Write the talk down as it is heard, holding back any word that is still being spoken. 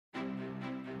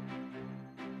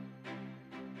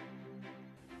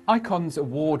Icon's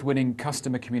award-winning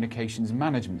customer communications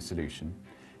management solution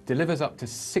delivers up to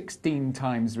 16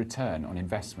 times return on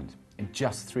investment in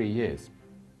just 3 years.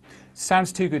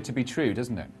 Sounds too good to be true,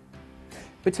 doesn't it?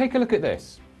 But take a look at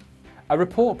this. A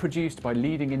report produced by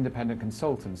leading independent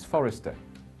consultants Forrester.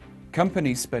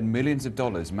 Companies spend millions of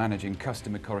dollars managing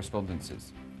customer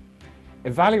correspondences.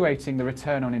 Evaluating the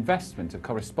return on investment of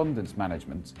correspondence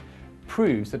management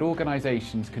proves that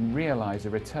organisations can realise a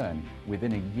return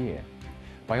within a year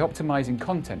by optimising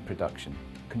content production,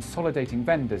 consolidating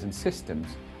vendors and systems,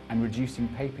 and reducing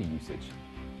paper usage.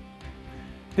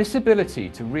 This ability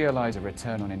to realise a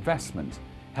return on investment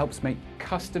helps make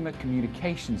customer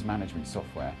communications management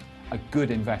software a good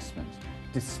investment,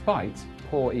 despite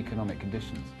poor economic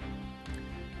conditions.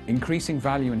 Increasing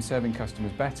value and serving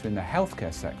customers better in the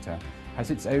healthcare sector has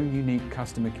its own unique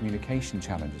customer communication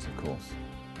challenges, of course.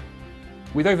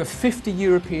 With over 50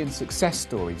 European success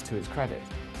stories to its credit,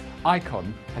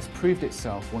 Icon has proved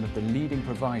itself one of the leading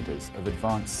providers of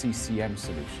advanced CCM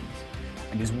solutions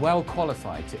and is well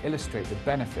qualified to illustrate the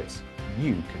benefits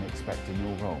you can expect in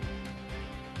your role.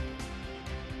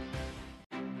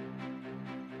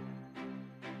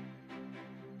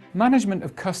 Management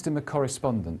of customer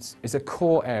correspondence is a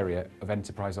core area of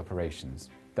enterprise operations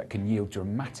that can yield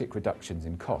dramatic reductions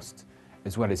in cost,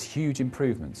 as well as huge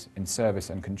improvements in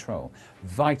service and control,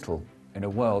 vital in a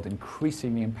world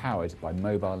increasingly empowered by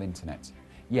mobile internet,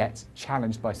 yet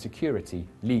challenged by security,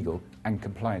 legal and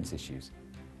compliance issues.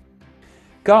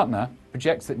 Gartner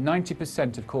projects that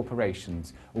 90% of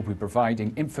corporations will be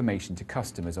providing information to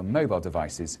customers on mobile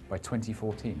devices by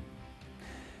 2014.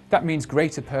 That means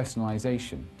greater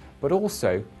personalisation, but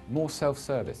also more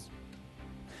self-service.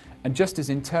 And just as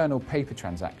internal paper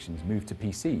transactions move to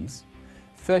PCs,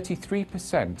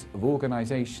 33% of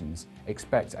organisations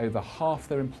expect over half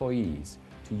their employees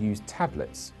to use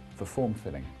tablets for form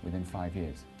filling within 5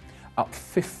 years, up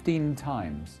 15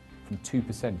 times from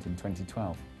 2% in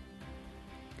 2012.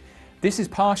 This is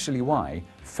partially why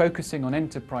focusing on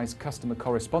enterprise customer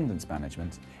correspondence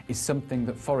management is something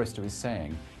that Forrester is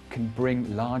saying can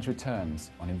bring large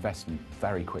returns on investment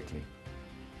very quickly.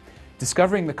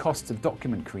 Discovering the costs of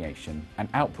document creation and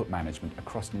output management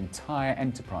across an entire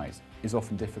enterprise is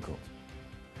often difficult.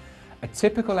 A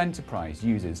typical enterprise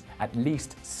uses at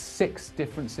least 6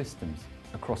 different systems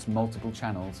across multiple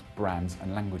channels, brands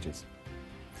and languages.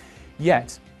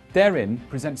 Yet, therein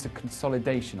presents a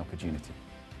consolidation opportunity,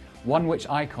 one which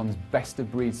Icon's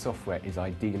best-of-breed software is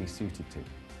ideally suited to.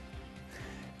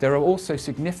 There are also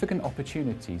significant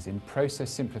opportunities in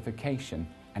process simplification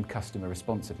and customer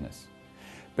responsiveness.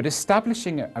 But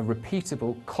establishing a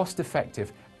repeatable,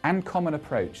 cost-effective and common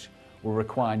approach will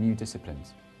require new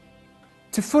disciplines.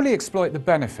 To fully exploit the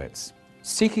benefits,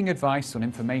 seeking advice on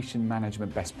information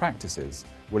management best practices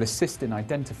will assist in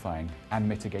identifying and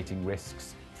mitigating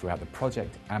risks throughout the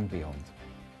project and beyond.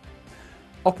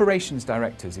 Operations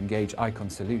directors engage Icon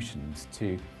Solutions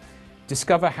to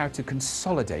discover how to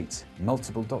consolidate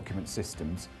multiple document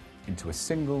systems into a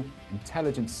single,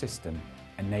 intelligent system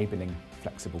enabling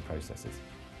flexible processes.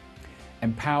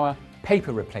 Empower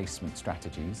paper replacement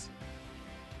strategies.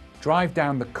 Drive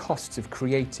down the costs of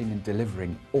creating and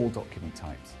delivering all document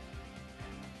types.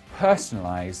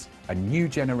 Personalize a new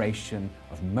generation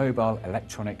of mobile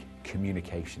electronic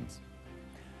communications.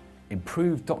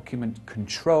 Improve document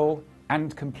control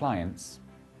and compliance.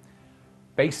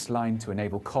 Baseline to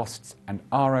enable costs and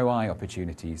ROI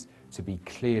opportunities to be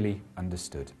clearly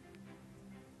understood.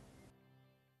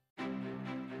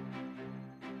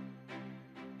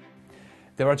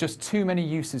 There are just too many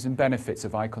uses and benefits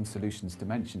of Icon Solutions to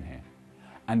mention here,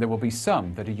 and there will be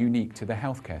some that are unique to the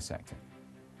healthcare sector.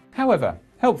 However,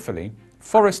 helpfully,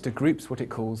 Forrester groups what it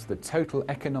calls the total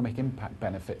economic impact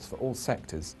benefits for all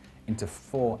sectors into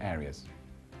 4 areas: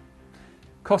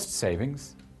 cost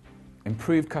savings,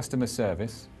 improved customer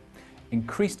service,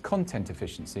 increased content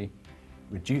efficiency,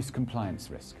 reduced compliance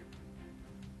risk.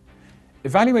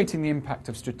 Evaluating the impact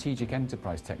of strategic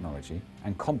enterprise technology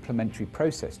and complementary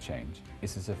process change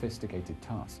is a sophisticated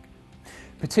task,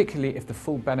 particularly if the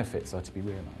full benefits are to be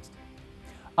realised.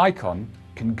 Icon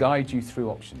can guide you through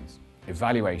options,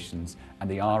 evaluations and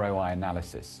the ROI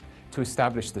analysis to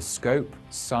establish the scope,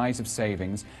 size of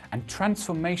savings and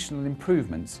transformational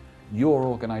improvements your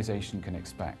organisation can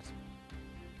expect.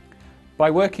 By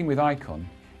working with Icon,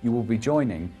 you will be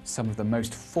joining some of the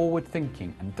most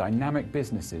forward-thinking and dynamic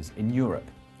businesses in Europe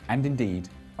and indeed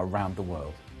around the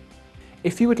world.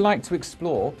 If you would like to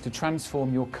explore to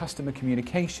transform your customer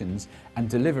communications and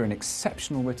deliver an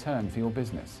exceptional return for your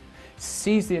business,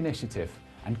 seize the initiative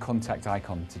and contact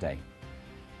Icon today.